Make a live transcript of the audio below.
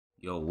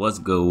Yo, what's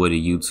good with it,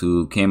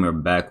 YouTube? Came here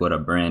back with a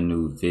brand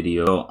new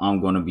video.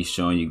 I'm going to be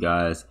showing you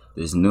guys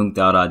this nuked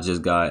out I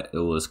just got. It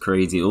was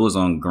crazy. It was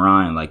on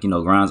grind. Like,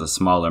 grind's a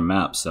smaller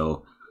map,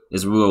 so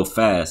it's real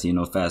fast,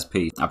 fast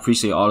paced. I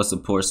appreciate all the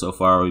support so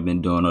far we've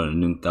been doing on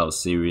the nuked out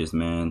series,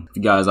 man. If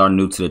you guys are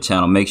new to the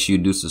channel, make sure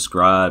you do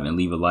subscribe and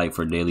leave a like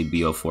for daily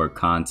BO4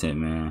 content,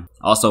 man.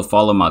 Also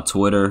follow my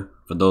Twitter.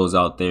 For those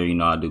out there,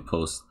 I do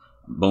post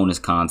bonus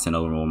content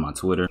over on my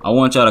Twitter. I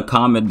want y'all to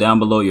comment down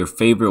below your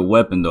favorite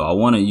weapon though. I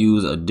want to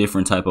use a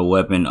different type of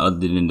weapon other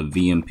than the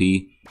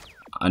VMP.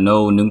 I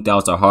know nuked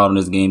outs are hard on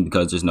this game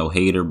because there's no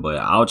hater, but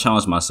I'll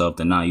challenge myself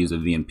to not use a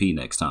VMP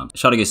next time.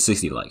 Try to get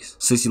 60 likes.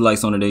 60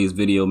 likes on today's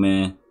video,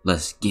 man.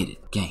 Let's get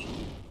it, gang.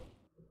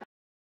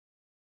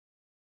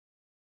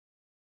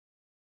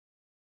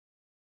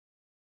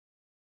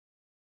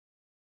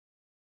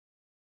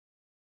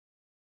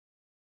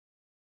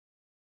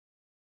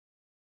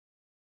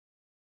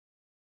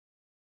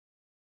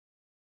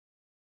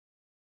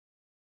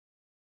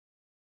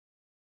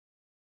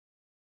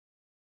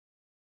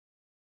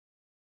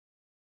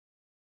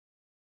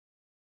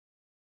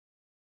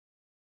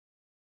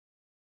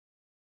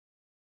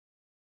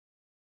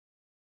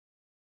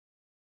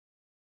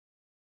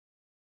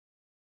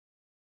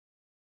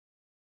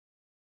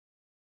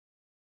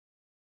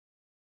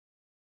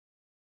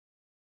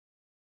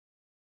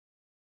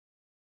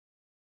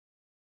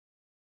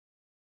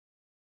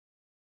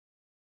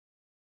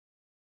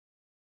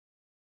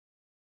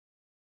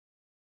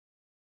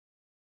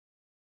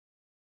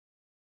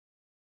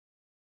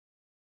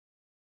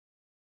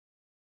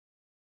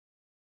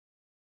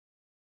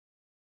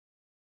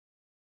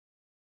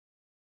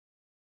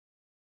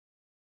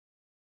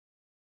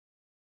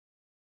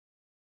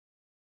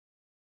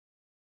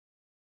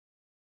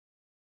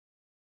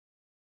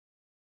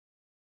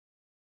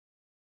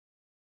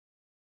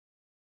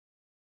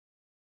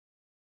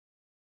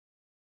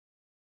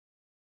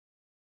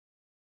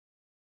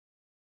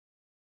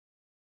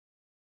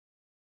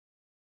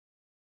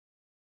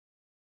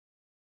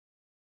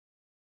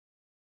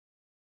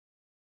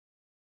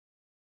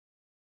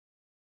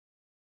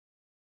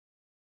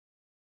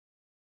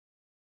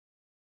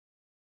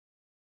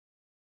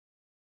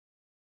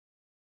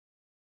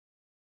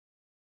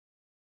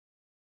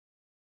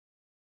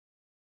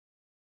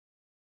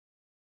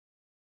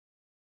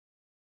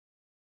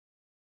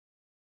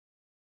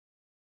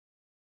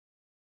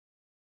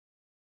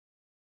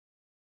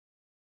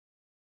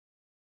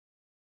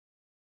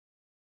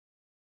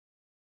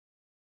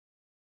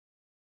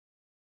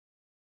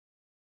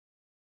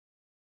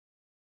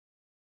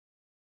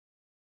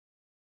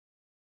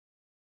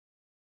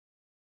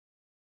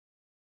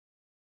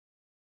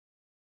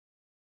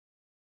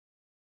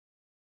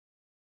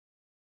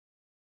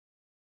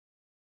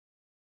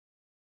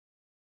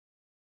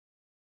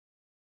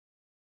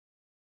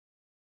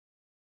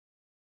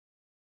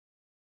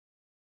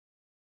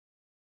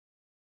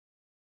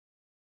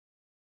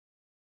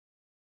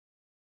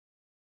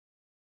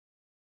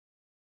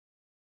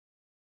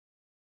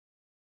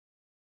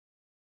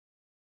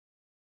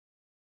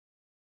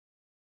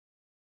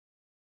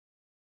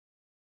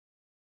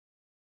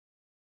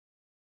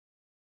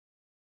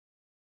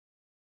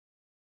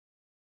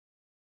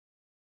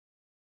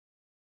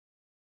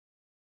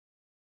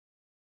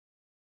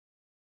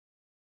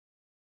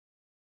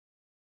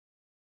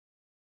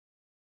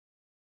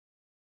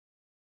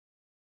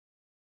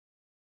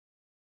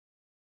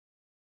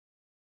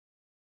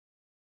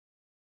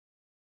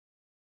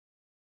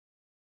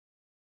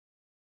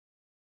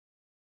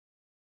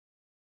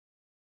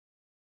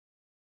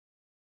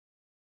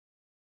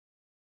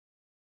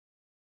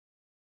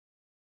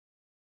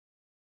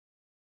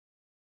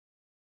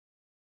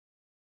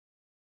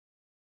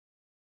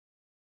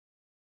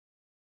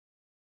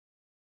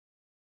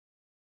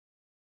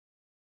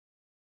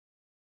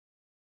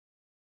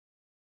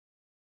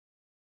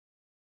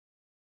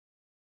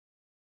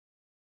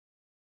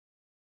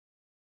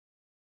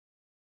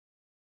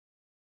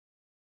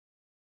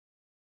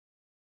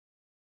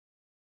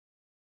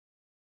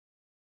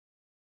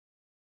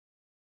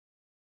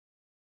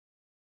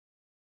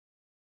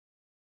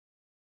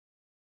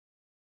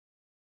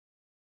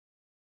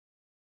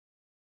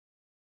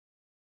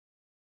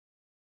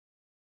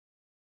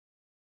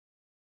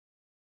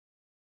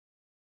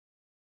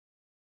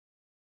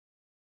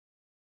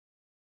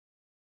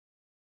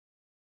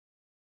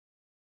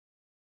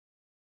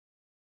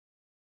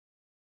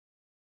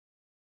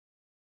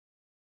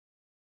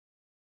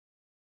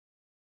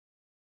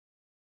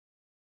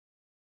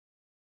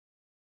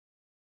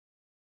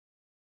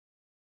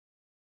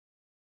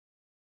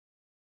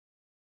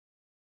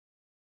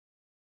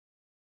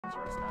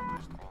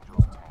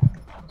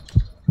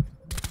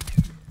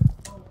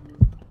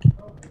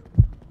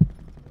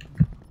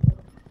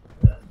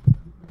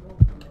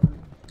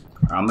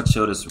 I'm gonna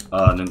chill this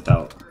nuked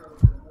out.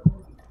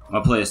 I'm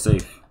gonna play it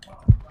safe.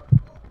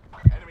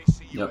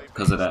 Yep,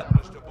 because of that.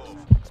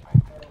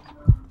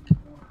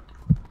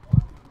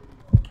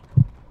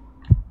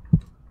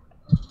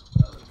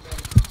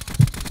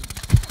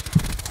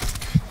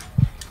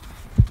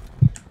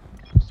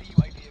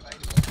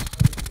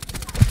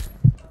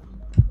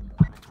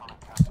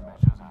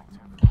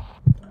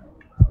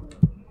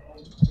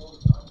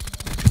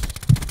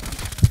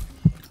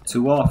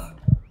 2 off.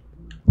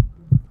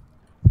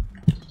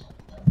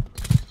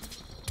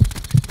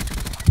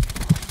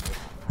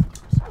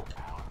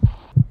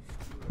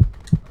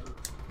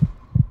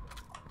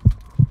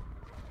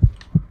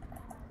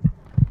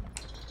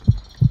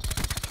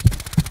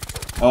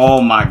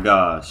 Oh my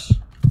gosh.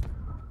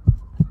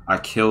 I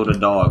killed a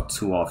dog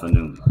 2 off a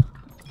nuke.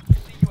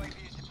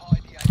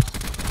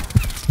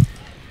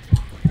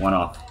 1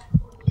 off.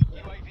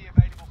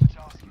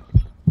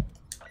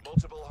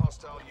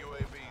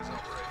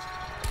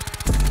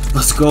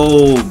 Let's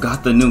go.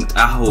 Got the nuke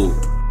out.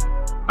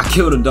 I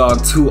killed a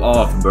dog 2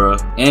 off, bruh.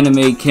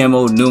 Anime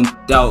camo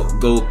nuked out.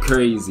 Go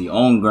crazy.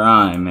 On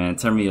grind, man.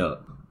 Turn me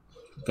up.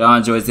 If y'all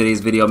enjoyed today's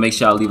video, make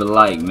sure y'all leave a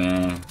like,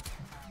 man.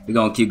 We're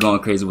gonna keep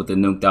going crazy with the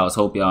nuked outs.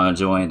 Hope y'all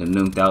enjoying the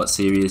nuked out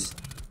series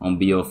on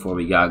BO4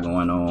 we got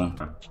going on.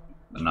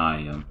 But nah, I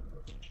am.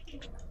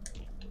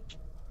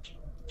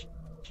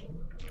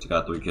 Just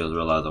got 3 kills,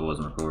 realized I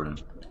wasn't recording.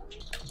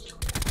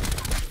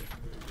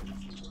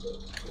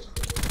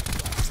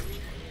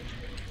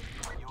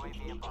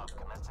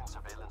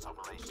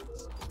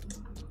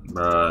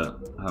 Bruh,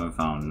 I haven't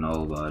found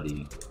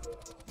nobody.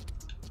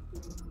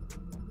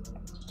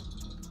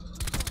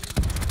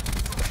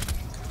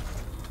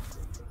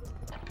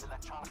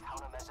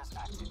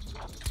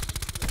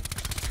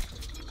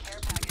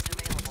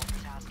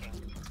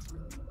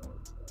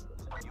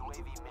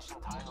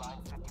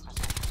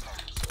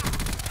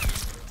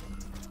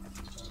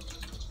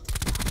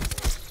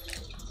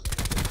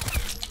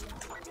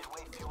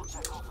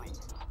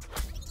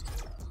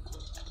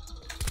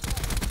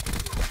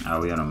 Are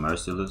we on a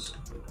merciless?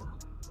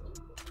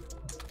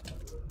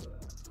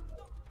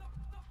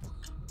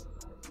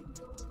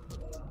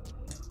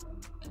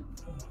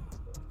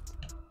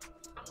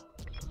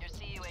 Your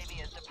CUAV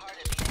has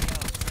departed the AO.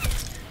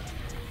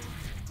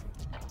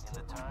 In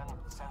the turn,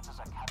 sensors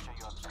are capture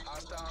your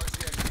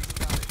objective.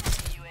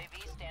 CUAV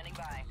standing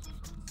by.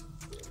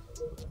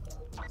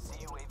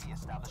 CUAV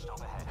established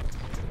overhead.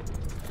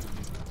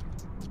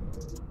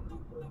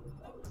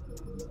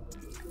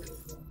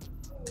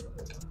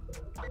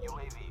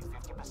 UAV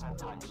 50%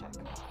 time check.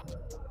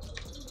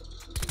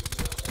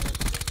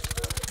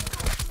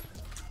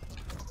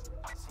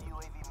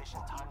 CUAV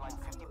mission timeline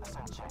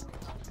 50% check.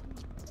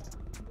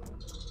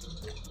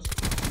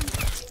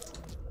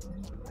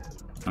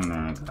 Oh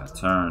man, I got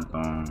turned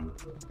on.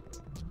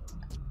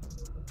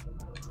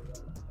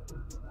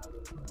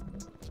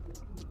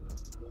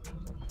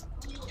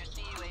 Your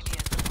CUAV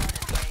has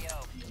departed the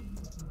AO.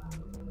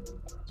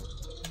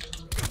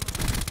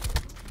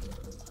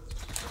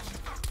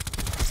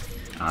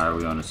 Alright,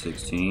 we on a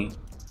 16.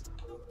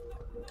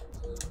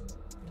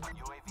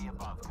 UAV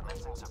above,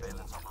 commencing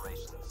surveillance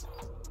operations.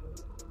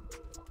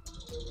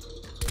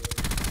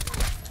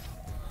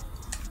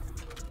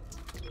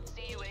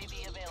 CUAV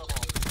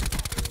available.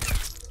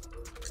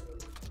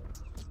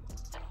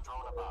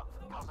 Drone above,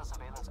 counter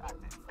surveillance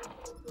active.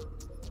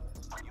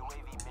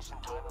 UAV mission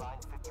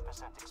timeline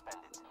 50%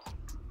 expended.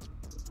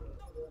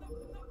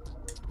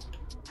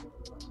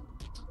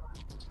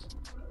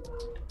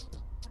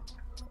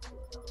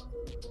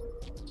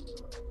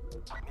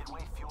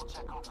 Midway fuel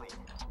check complete.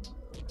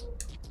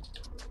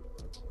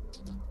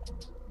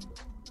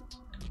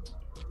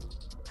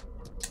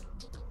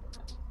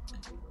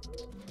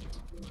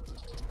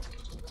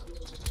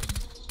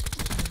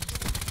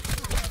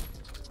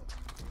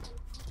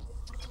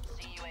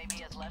 CUAV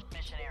has left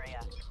mission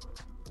area.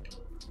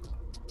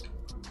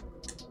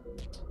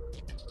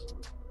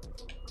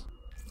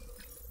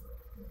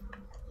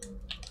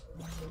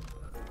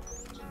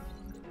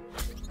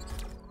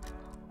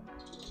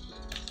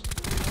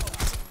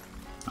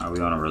 Are we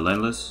on a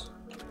relentless?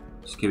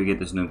 Just can we get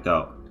this nuked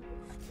out?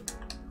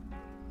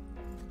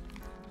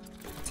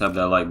 Tap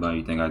that like button.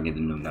 You think I can get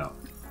the nuke out?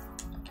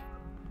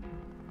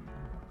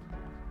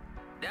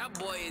 That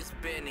boy is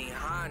Benny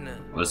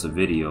Hanna. Well, it's a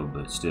video,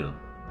 but still,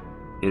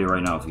 hit it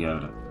right now if you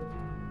haven't.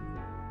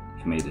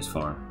 If you made this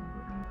far.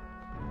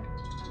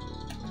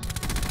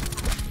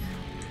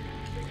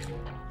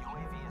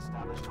 UAV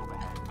established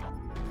overhead.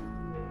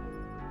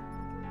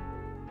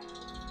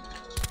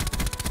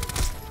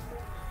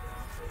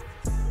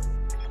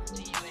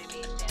 CUAV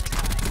standing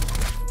by.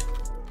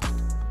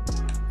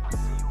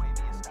 CUAV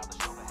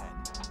established overhead.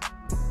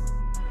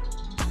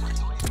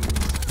 UAV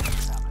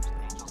established.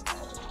 Angels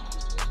dead.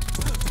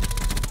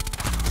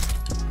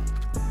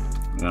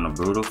 We on a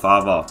brutal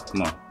 5 off.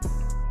 Come on.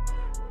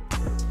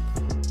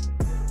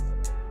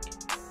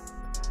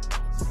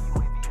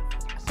 CUAV at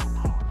 50%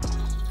 power.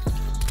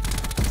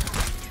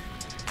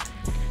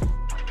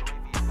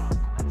 UAV above,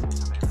 commencing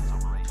surveillance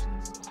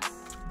operations.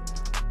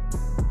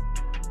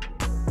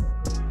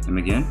 Him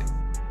again.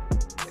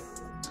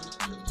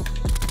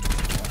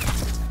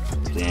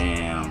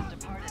 Damn.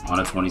 On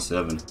a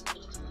 27.